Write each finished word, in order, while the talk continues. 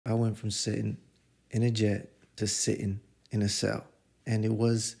went from sitting in a jet to sitting in a cell. And it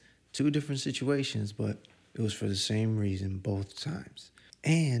was two different situations, but it was for the same reason both times.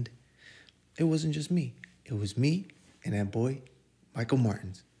 And it wasn't just me. It was me and that boy, Michael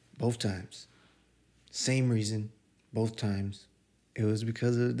Martins, both times. Same reason, both times. It was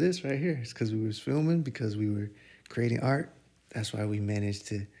because of this right here. It's because we was filming, because we were creating art. That's why we managed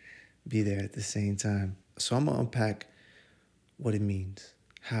to be there at the same time. So I'm going to unpack what it means.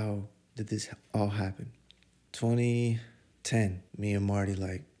 How did this all happen? 2010, me and Marty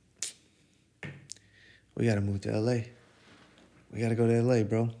like, we got to move to LA. We got to go to LA,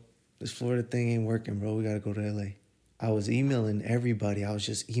 bro. This Florida thing ain't working, bro. We got to go to LA. I was emailing everybody. I was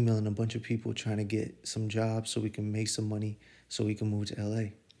just emailing a bunch of people trying to get some jobs so we can make some money so we can move to LA.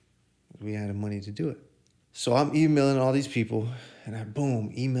 We had the money to do it. So I'm emailing all these people, and I,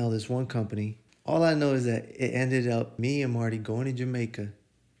 boom, email this one company. All I know is that it ended up me and Marty going to Jamaica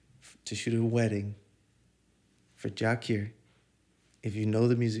to shoot a wedding for Jakir. If you know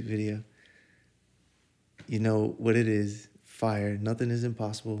the music video, you know what it is. Fire. Nothing is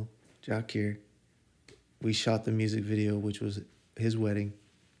impossible. Jakir. We shot the music video, which was his wedding.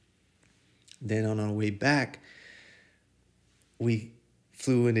 Then on our way back, we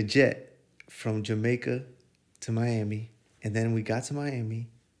flew in a jet from Jamaica to Miami. And then we got to Miami.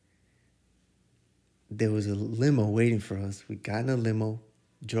 There was a limo waiting for us. We got in a limo,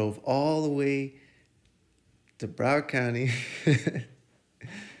 drove all the way to Broward County,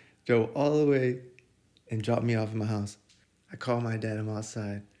 drove all the way and dropped me off at my house. I called my dad. I'm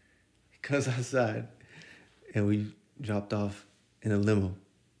outside. He comes outside. And we dropped off in a limo.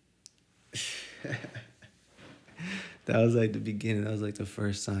 That was like the beginning. That was like the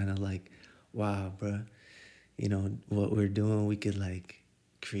first sign of like, wow, bro. You know, what we're doing, we could like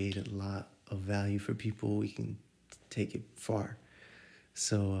create a lot of value for people. We can take it far.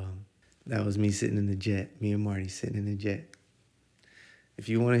 So that was me sitting in the jet. Me and Marty sitting in the jet. If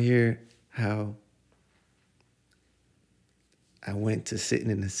you want to hear how I went to sitting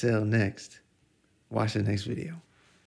in the cell next, watch the next video.